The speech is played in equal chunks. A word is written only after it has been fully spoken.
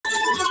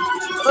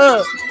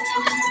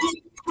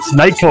It's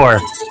Nightcore.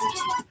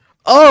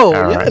 Oh,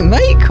 All yeah, right.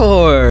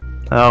 Nightcore.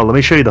 Oh, let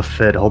me show you the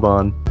fit. Hold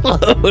on.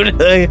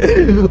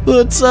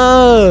 What's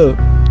up?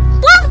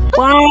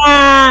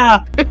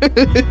 Wow!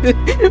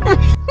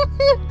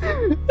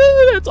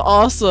 That's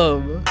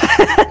awesome.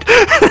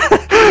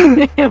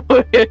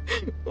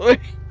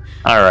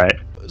 All right.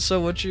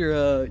 So what's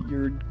your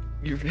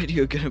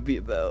video gonna be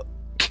about?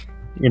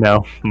 You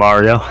know,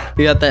 Mario.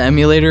 You got the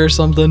emulator or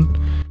something?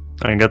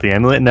 I got the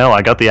emulator. No,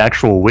 I got the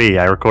actual Wii.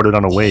 I recorded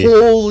on a Wii.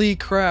 Holy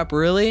crap!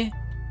 Really?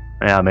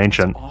 Yeah, I'm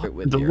ancient.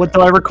 With What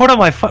do I record on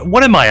my phone?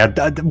 What am I?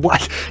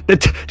 What?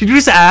 Did you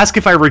just ask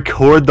if I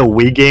record the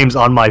Wii games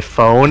on my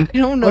phone? I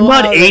don't know. I'm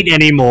not 8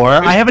 anymore.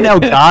 I have an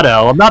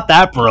Elgato. I'm not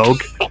that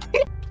broke.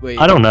 Wait,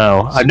 I don't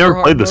know. I've never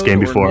super played this hard game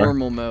mode or before.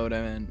 Normal mode,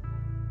 I mean.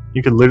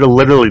 You could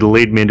literally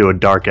lead me into a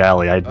dark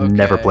alley. I'd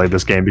never Okay. played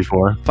this game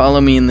before.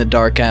 Follow me in the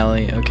dark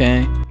alley,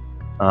 okay?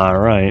 All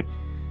right.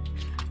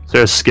 Is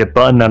there a skip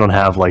button? I don't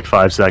have like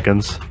 5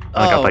 seconds.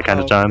 I got that kind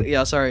of time.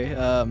 Yeah, sorry.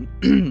 Oh,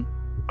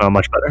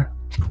 much better.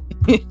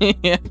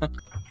 Yeah.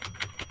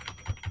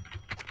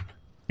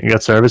 You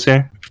got service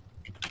here?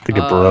 I think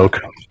it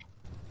broke.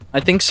 I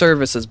think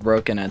service is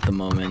broken at the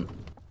moment.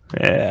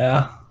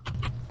 Yeah.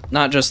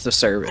 Not just the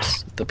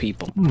service, the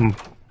people.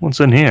 What's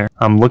in here?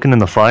 I'm looking in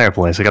the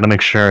fireplace. I gotta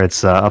make sure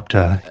it's up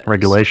to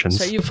regulations.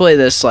 So you play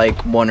this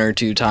like 1 or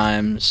 2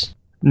 times?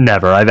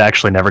 Never. I've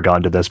actually never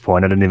gotten to this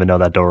point. I didn't even know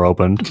that door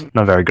opened.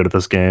 Not very good at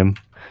this game.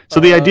 So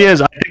the idea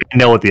is, I think I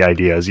know what the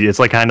idea is. It's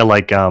like kind of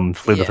like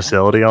flee the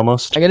facility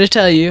almost. I gotta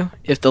tell you,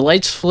 if the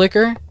lights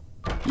flicker,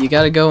 you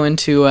gotta go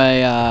into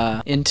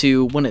a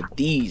into one of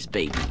these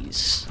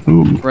babies.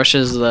 Ooh. Rush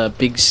is the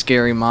big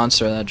scary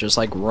monster that just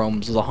like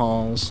roams the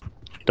halls.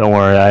 Don't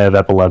worry, I have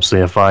epilepsy.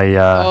 If the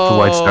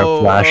lights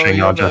start flashing,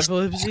 you I'll have just...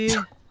 epilepsy?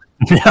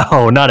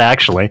 No, not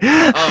actually.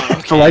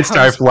 If the lights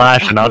start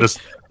flashing, I'll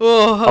just...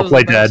 I'll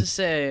play dead.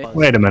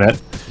 Wait a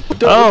minute.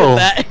 Don't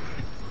look at that.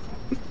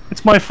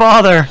 It's my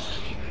father!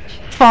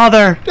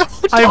 Father!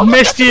 I've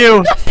missed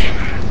you!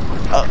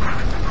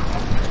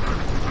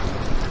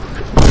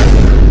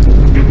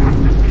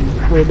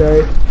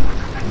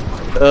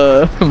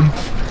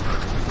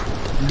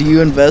 Do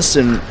you invest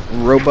in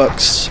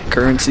Robux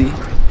currency?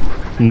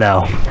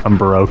 No, I'm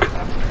broke.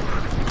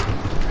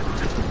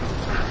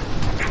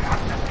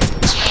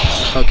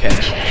 Okay.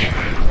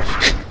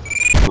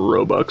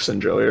 Robux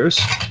enjoyers.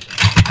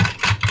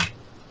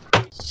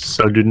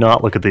 So do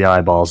not look at the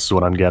eyeballs is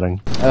what I'm getting.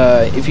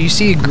 If you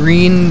see a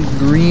green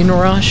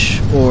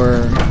rush,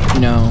 or, you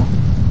know,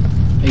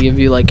 I give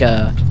you like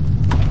a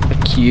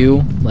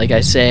cue, like I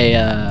say,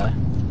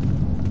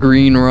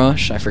 green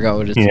rush, I forgot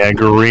what it's called. Yeah,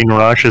 green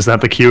rush, is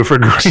that the cue for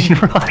green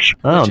rush?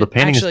 Oh, the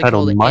painting is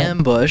titled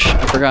Ambush.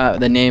 I forgot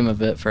the name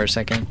of it for a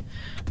second.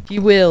 He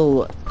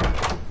will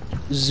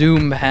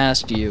zoom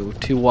past you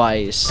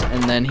twice,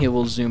 and then he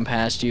will zoom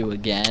past you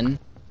again.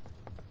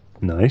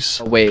 Nice.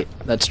 Oh, wait,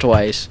 that's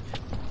twice.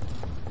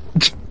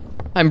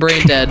 I'm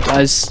brain dead.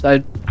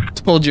 I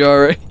told you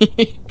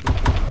already.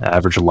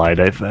 Average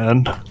Lyddite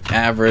fan.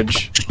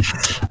 Average.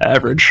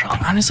 Average.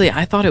 Honestly,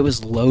 I thought it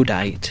was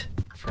Lodite.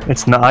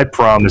 It's not. I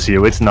promise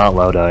you, it's not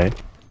Lyddite.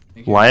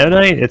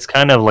 Lyddite? It's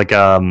kind of like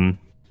I'm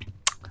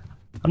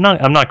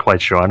not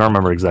quite sure. I don't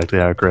remember exactly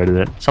how I created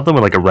it. Something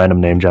with like a random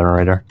name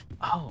generator.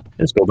 Oh.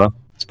 It's cool though.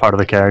 It's part of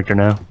the character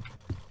now.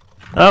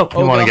 Oh,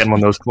 you want to get in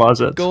one of those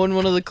closets? Go in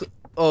one of the.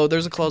 Oh,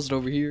 there's a closet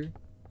over here.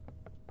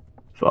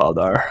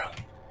 Father.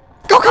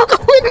 Go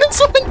in this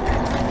one.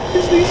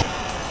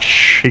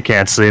 Shh, he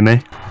can't see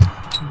me.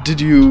 Did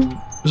you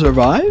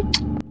survive?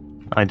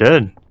 I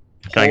did.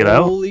 Can I get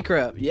out? Holy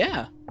crap!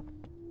 Yeah.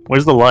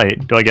 Where's the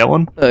light? Do I get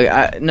one?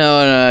 Look,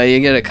 no, you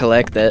gotta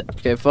collect it.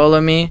 Okay,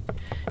 follow me.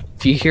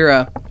 If you hear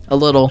a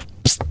little,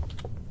 psst,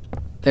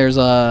 there's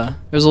a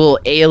little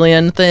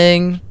alien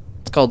thing.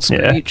 It's called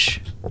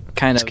Screech.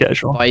 Kind of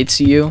casual. Bites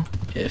you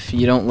if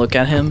you don't look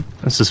at him.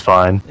 This is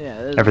fine.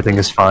 Yeah. Everything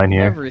is fine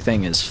here.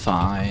 Everything is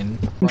fine.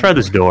 Come try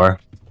this door.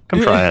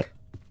 Come try it.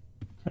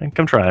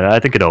 Come try it. I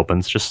think it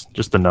opens.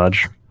 Just a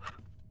nudge.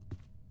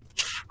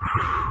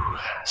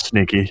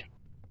 Sneaky.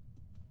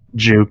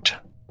 Juked.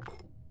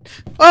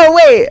 Oh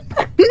wait!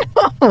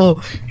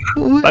 No.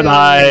 Bye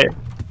bye.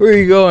 Where are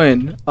you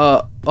going?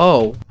 Oh.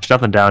 There's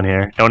nothing down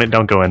here.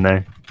 Don't go in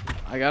there.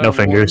 I gotta No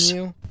fingers.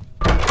 warn you.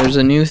 There's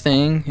a new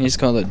thing. He's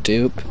called a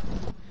dupe.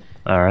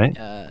 All right.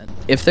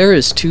 If there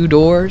is 2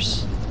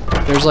 doors,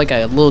 there's like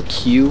a little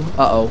queue.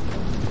 Uh-oh.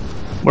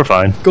 We're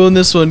fine. Go in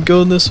this one.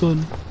 Go in this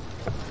one.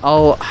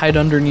 I'll hide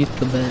underneath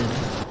the bed.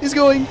 He's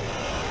going.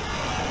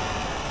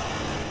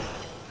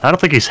 I don't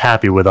think he's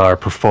happy with our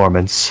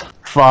performance.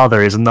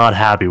 Father is not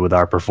happy with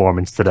our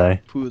performance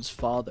today. Who is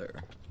father?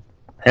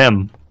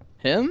 Him.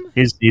 Him?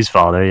 He's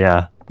father,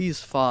 yeah.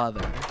 He's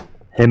father.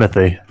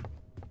 Timothy.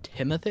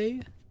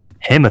 Timothy?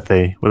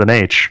 Timothy with an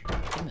H.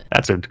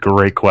 That's a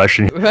great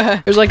question.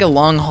 There's like a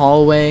long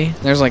hallway.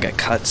 There's like a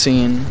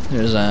cutscene.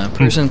 There's a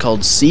person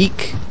called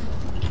Seek.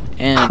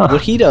 And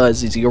what he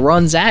does is he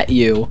runs at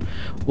you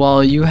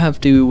while you have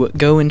to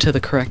go into the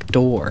correct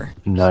door.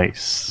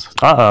 Nice.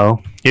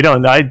 Uh-oh. He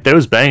don't. There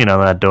was banging on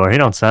that door. He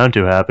don't sound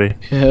too happy.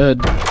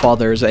 Good.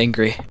 Father is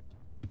angry.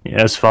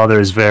 Yes, father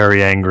is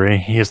very angry.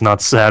 He is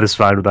not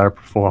satisfied with our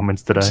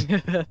performance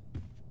today.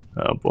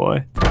 Oh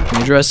boy.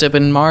 You dressed up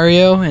in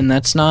Mario, and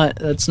that's not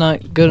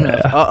good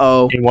enough.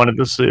 Uh-oh. He wanted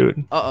the suit.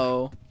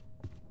 Uh-oh.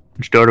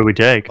 Which door do we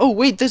take? Oh,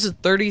 wait, this is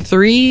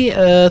 33,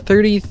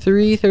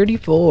 33,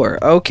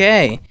 34.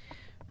 Okay.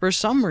 For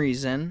some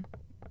reason,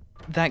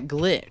 that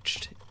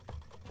glitched.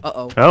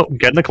 Uh-oh. Oh,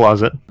 get in the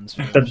closet.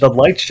 The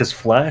lights just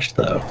flashed,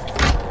 though.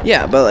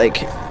 Yeah, but,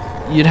 like,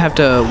 you'd have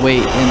to wait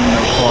in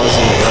the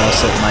closet or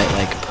else it might,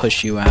 like,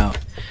 push you out.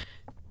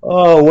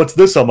 Oh, what's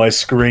this on my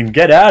screen?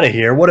 Get out of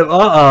here. What if...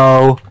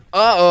 Uh-oh.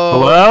 Uh-oh.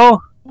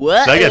 Hello?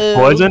 What? Did I get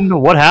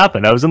poisoned? What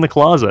happened? I was in the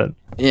closet.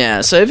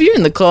 Yeah, so if you're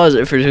in the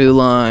closet for too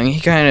long, he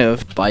kind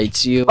of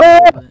bites you a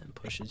little bit and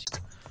pushes you.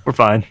 We're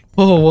fine.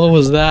 Oh, what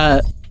was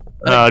that?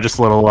 Just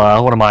a little,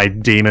 one of my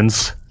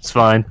demons. It's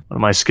fine. One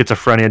of my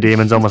schizophrenia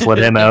demons almost let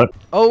him out.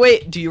 Oh,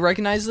 wait, do you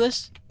recognize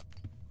this?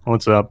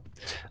 What's up?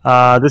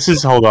 This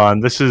is, hold on,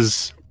 this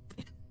is...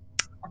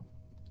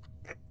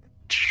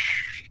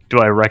 Do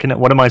I reckon it?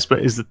 What am I,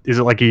 is it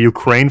like a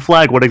Ukraine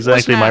flag? What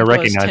exactly am I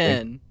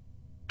recognizing?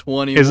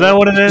 20. Is that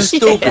what it is?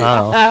 Stupid.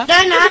 Oh.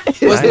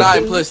 What's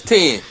 9 plus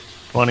 10?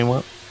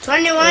 21.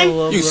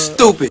 21? You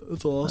stupid.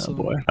 That's awesome.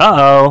 Oh boy.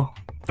 Uh-oh.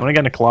 You wanna get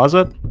in a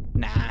closet?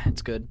 Nah,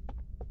 it's good.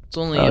 It's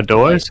only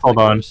doors? Hold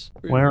on. flickers.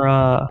 Where,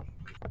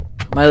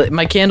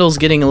 My candle's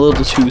getting a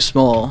little too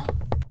small.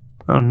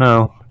 Oh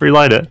no.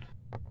 Relight it.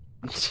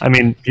 I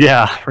mean,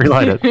 yeah,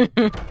 relight it.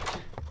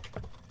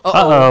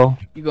 Uh-oh.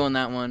 You go on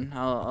that one.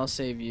 I'll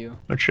save you.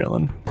 We're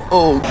chilling.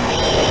 Oh.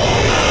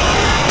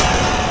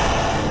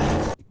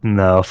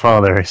 No,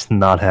 father is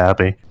not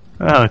happy.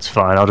 Oh, it's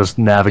fine. I'll just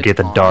navigate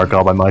the dark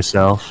all by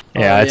myself.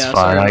 Yeah, it's fine.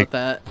 Sorry about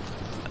that.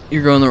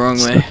 You're going the wrong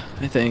way,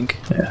 I think.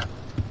 Yeah.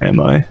 Am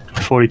I?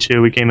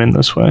 42, we came in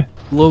this way.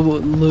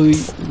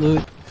 Louis.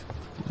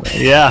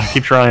 Yeah,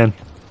 keep trying.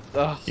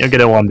 Ugh. You'll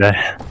get it one day.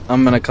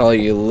 I'm gonna call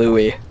you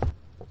Louis.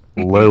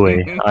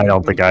 Louis. I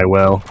don't think I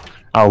will.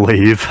 I'll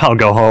leave. I'll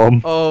go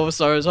home. Oh,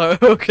 sorry.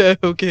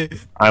 Okay.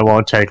 I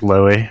won't take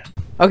Louis.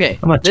 Okay,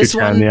 I'm at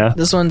 210, yeah.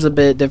 This one's a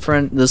bit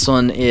different. This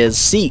one is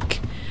Seek,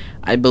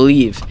 I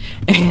believe.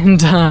 And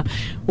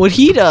what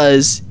he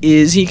does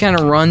is he kind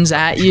of runs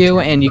at you,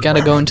 and you got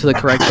to go into the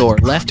correct door.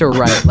 Left or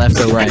right, left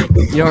or right.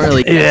 You don't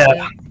really get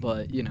it,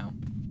 but, you know.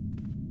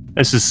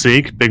 This is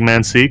Seek, big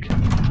man Seek.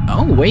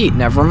 Oh, wait,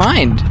 never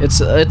mind.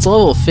 It's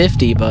level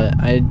 50, but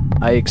I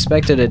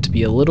expected it to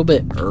be a little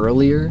bit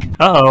earlier.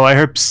 Uh-oh, I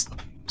heard psst.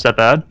 Is that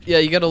bad? Yeah,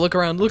 you got to look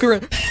around. Look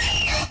around.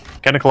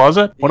 Get in a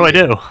closet? What do I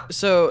do?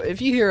 So,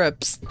 if you hear a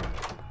psst,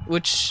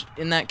 which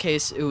in that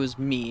case, it was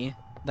me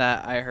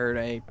that I heard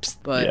a psst,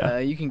 but Yeah.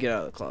 You can get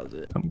out of the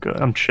closet. I'm good.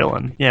 I'm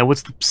chilling. Yeah,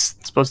 what's the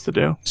psst supposed to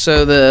do?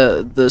 So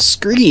the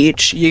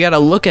screech, you gotta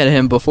look at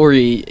him before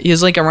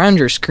he's like around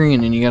your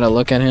screen, and you gotta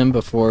look at him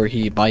before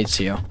he bites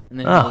you, and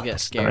then he'll get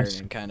scared nice.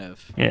 and kind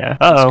of. Yeah.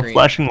 Uh-oh, scream.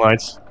 flashing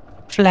lights.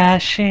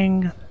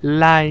 Flashing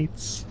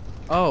lights.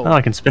 Oh. Oh,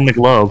 I can spin the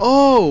globe.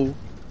 Oh.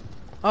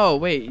 Oh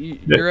wait,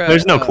 you're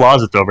There's no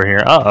closets over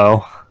here.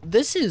 Uh-oh.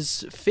 This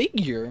is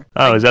figure.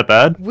 Oh, is that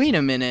bad? Wait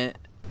a minute.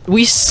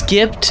 We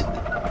skipped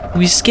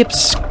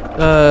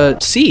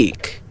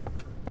Seek.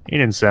 He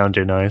didn't sound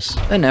too nice.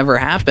 That never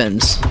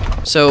happens.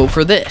 So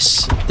for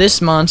this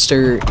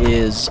monster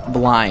is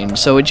blind.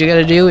 So what you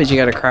gotta do is you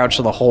gotta crouch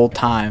the whole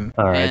time.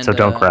 Alright, so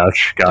don't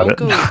crouch. Got it.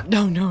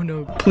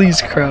 No.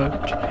 Please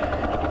crouch.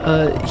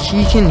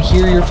 He can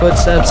hear your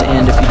footsteps,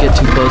 and if you get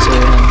too close to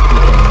him, he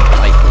can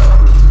bite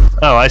you.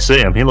 Oh, I see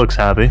him. He looks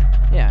happy.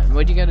 Yeah, and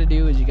what you gotta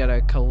do is you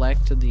gotta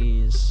collect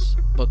these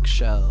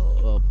books.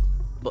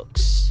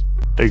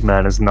 Big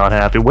man is not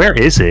happy. Where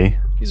is he?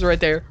 He's right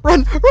there.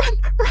 Run!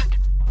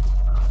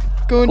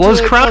 Go into Well, I was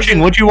the crouching.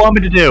 closet. What'd you want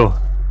me to do?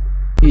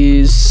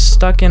 He's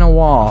stuck in a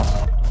wall.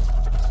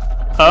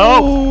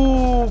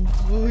 Oh! Oh,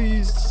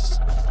 please.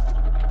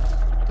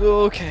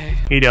 Okay.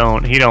 He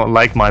don't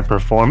like my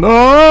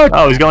performance.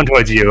 Oh, he's going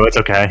towards you. It's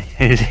okay.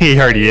 He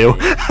heard you.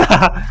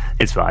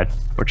 It's fine.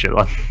 We're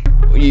chilling.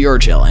 You're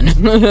chilling.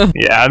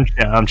 Yeah,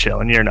 I'm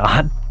chilling. You're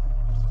not.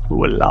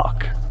 Ooh, a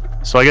lock.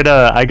 So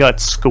I got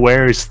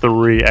squares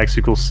 3, x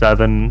equals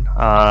 7.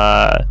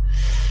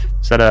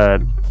 Is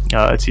that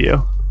it's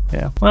you.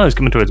 Yeah. Well, he's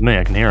coming towards me.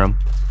 I can hear him.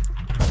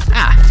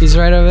 Ah, he's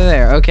right over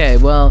there. Okay,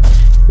 well,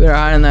 you better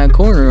hide in that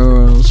corner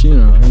or else, you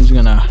know, he's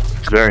gonna...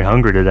 He's very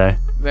hungry today.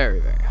 Very,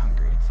 very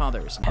hungry.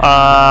 Father's...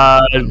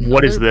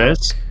 What is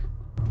this?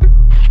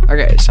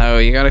 Okay, so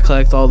you gotta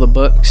collect all the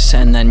books,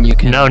 and then you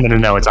can... No,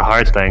 it's a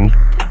heart thing.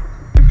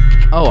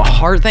 Oh, a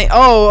heart thing?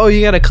 Oh,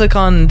 you gotta click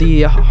on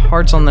the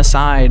hearts on the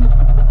side.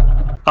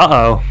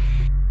 Uh-oh.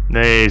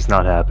 He's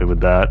not happy with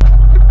that.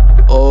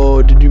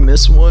 Oh, did you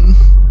miss one?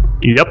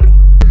 Yep.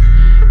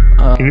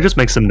 Can you just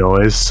make some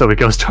noise so he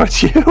goes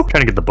towards you? Trying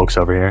to get the books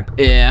over here.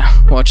 Yeah,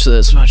 watch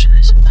this. I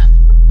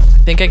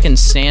think I can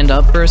stand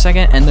up for a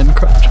second and then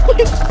crouch.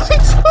 Please.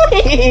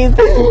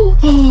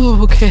 Oh,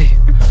 okay.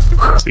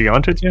 Is he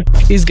going towards you?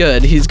 He's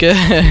good. He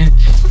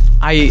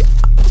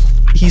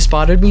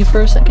spotted me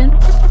for a second.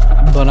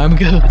 but I'm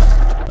good.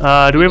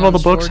 Do we have all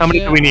the books? How many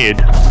do we need?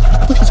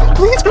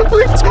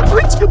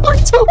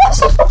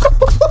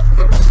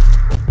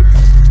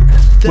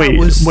 That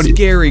was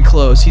scary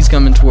close. He's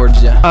coming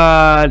towards you.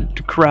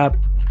 Crap.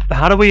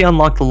 How do we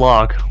unlock the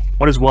lock?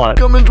 What is what?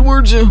 Coming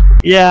towards you.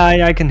 Yeah,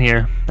 I can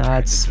hear.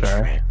 That's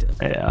fair.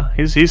 Yeah,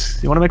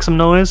 he's. You want to make some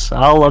noise?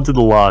 I'll undo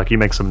the lock. You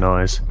make some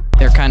noise.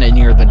 They're kind of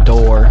near the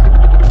door.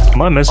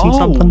 Am I missing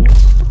something?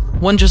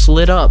 One just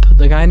lit up.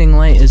 The guiding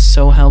light is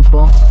so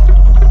helpful.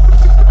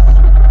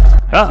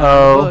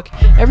 Uh-oh.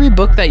 Every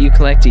book that you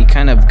collect, he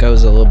kind of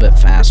goes a little bit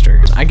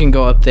faster. I can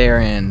go up there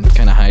and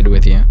kind of hide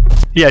with you.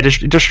 Yeah,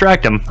 just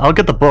distract him. I'll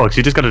get the books.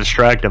 You just gotta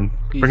distract him.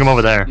 Bring him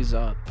over there. He's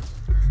up.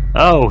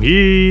 Oh,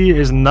 he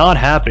is not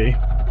happy.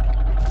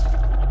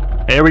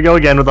 Here we go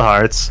again with the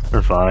hearts.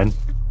 We're fine.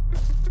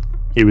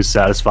 He was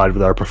satisfied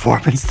with our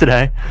performance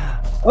today.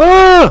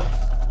 Oh!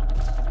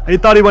 He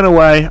thought he went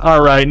away.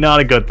 Alright, not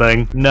a good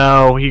thing.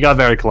 No, he got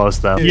very close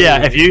though.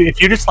 Yeah, if you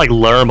just like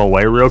lure him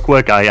away real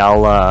quick,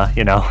 I'll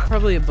you know.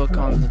 Probably a book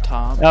on the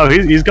top. Oh,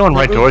 he's going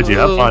right towards you.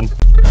 Have fun.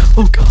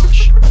 Oh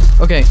gosh.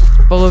 Okay,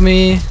 follow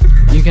me.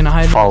 You can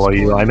hide. Follow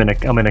you. I'm in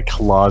a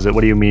closet.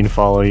 What do you mean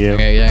follow you?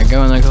 Okay, yeah,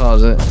 go in the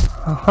closet.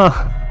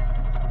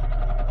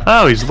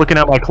 Oh, he's looking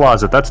at my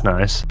closet. That's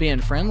nice.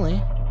 Being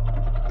friendly.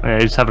 Yeah,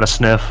 he's having a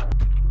sniff.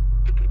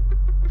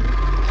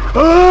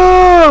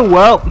 Oh,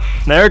 well,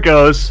 there it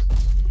goes.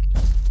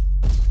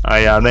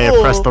 I may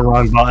have pressed the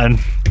wrong button.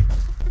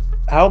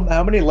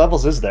 How many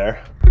levels is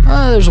there?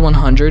 There's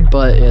 100,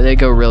 but yeah, they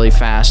go really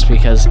fast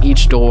because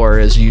each door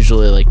is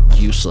usually like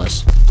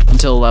useless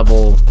until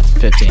level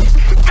 15,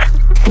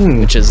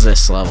 which is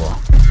this level.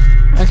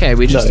 Okay,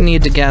 we just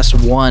need to guess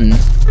one,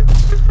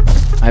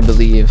 I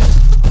believe.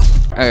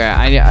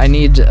 Okay, I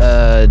need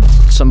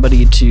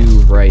somebody to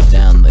write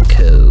down the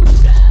code.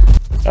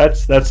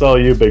 That's all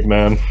you, big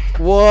man.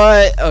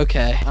 What?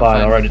 Okay.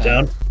 Fine, I'll write it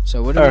down.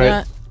 So what do we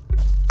got?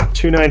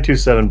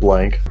 2927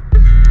 blank.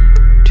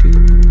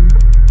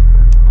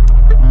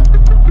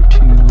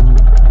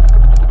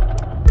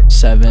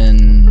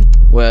 227.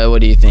 What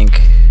do you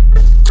think?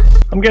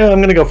 I'm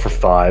gonna go for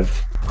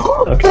 5.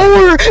 Okay.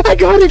 4! I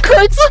got it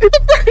correct for the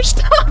first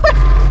time!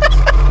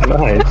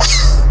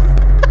 Nice.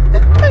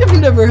 I've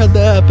never had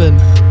that happen.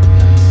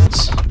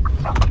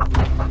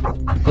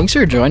 Thanks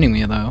for joining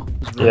me, though.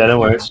 Yeah, no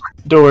worries.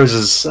 Doors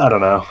is, I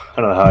don't know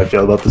how I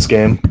feel about this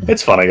game.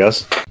 It's fun, I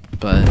guess.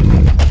 But,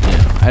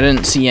 yeah, I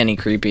didn't see any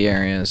creepy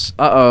areas.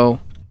 Uh-oh.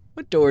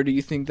 What door do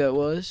you think that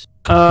was?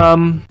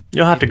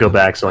 You'll have to go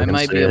back so I can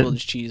see it. I might be able to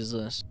cheese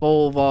this.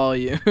 Full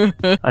volume.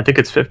 I think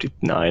it's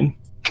 59.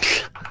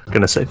 I'm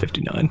gonna say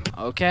 59.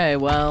 Okay,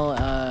 well,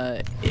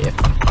 if,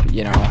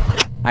 you know,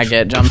 I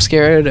get jump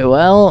scared,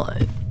 well,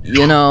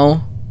 you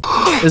know,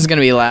 this is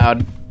gonna be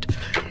loud.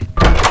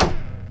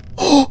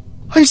 Oh,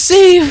 I'm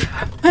safe!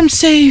 I'm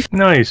safe!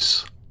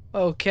 Nice.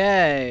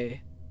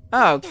 Okay.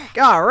 Oh,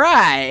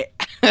 alright!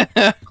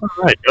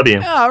 Alright, W.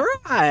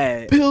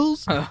 Alright!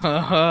 Pills!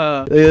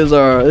 These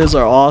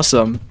are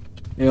awesome.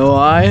 You know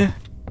why?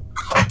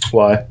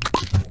 Why?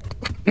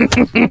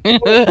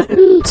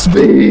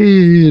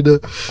 Speed!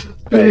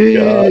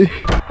 Oh,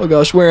 oh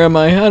gosh, where am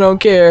I? I don't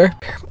care.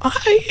 Where am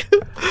I?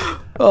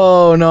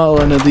 Oh, not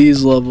one of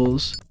these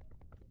levels.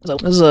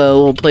 This is a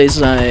little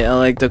place I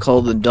like to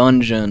call the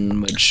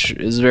dungeon, which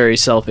is very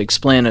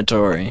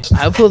self-explanatory.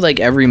 I upload like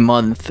every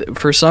month.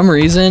 For some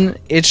reason,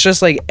 it's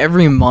just like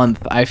every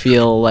month I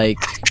feel like,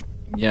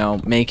 you know,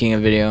 making a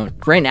video.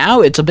 Right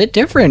now, it's a bit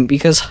different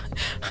because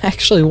I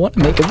actually want to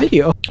make a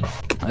video.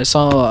 I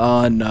saw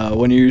on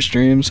one of your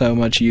streams how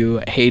much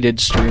you hated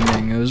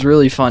streaming. It was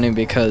really funny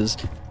because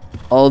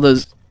all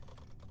those...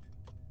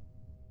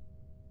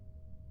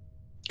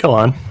 Go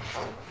on.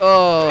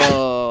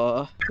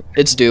 Oh,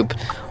 it's dupe.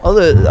 All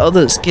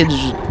those kids.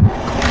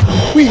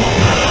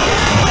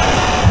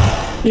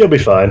 You'll be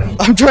fine.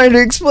 I'm trying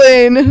to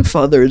explain.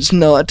 Father is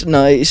not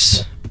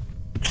nice.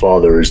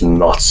 Father is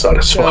not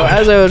satisfied. So,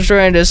 as I was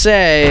trying to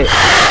say.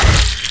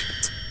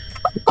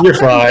 You're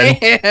fine.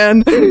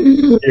 Man.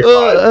 You're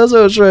fine. As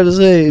I was trying to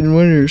say in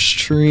one of your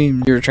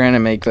streams, you were trying to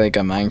make like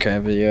a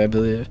Minecraft video, I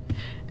believe.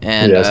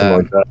 And yeah, something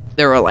like that.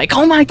 They were like,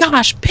 "Oh my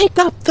gosh, pick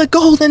up the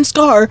golden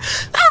scar!"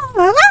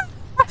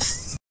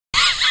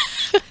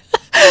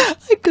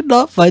 I could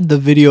not find the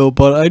video,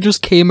 but I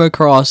just came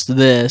across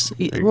this.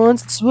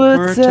 Once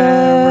were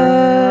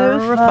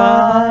terrified.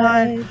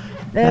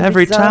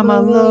 Every time I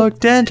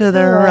looked into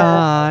their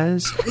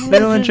eyes,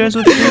 feeling just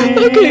with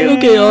me.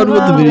 Okay, on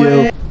with the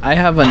video. I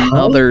have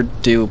another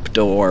dupe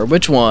door.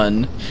 Which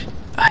one?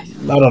 I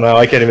don't know.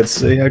 I can't even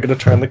see. I'm gonna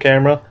turn the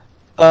camera.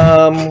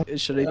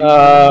 Should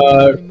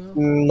I do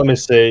let me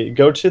see.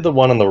 Go to the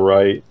one on the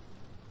right.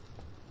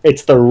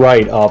 It's the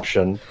right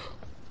option.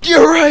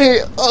 You're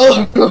right.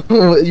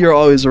 Oh, you're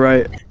always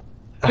right.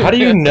 How do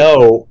you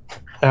know?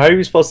 How are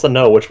you supposed to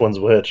know which one's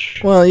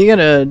which? Well, you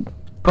gotta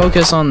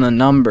focus on the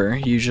number,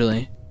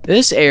 usually.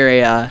 This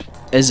area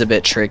is a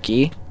bit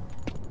tricky.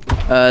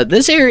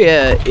 This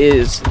area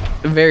is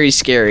very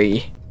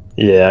scary.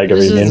 Yeah, I get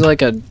what you mean. This is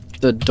like a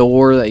the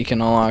door that you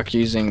can unlock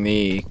using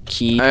the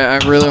key. I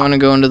really want to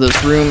go into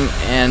this room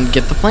and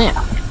get the plant.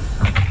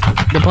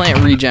 The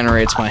plant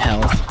regenerates my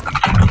health.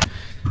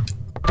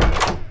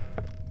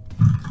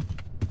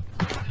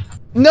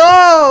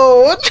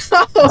 No!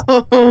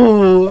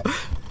 No!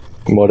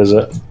 What is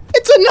it?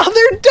 It's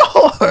another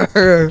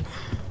door!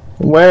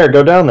 Where?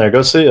 Go down there.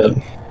 Go see it.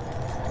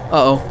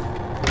 Uh-oh.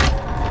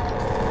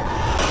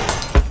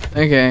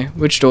 Okay,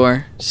 which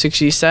door?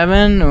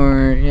 67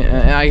 or...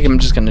 Yeah, I'm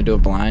just gonna do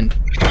it blind.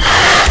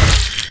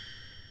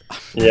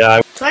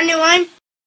 Yeah. 21.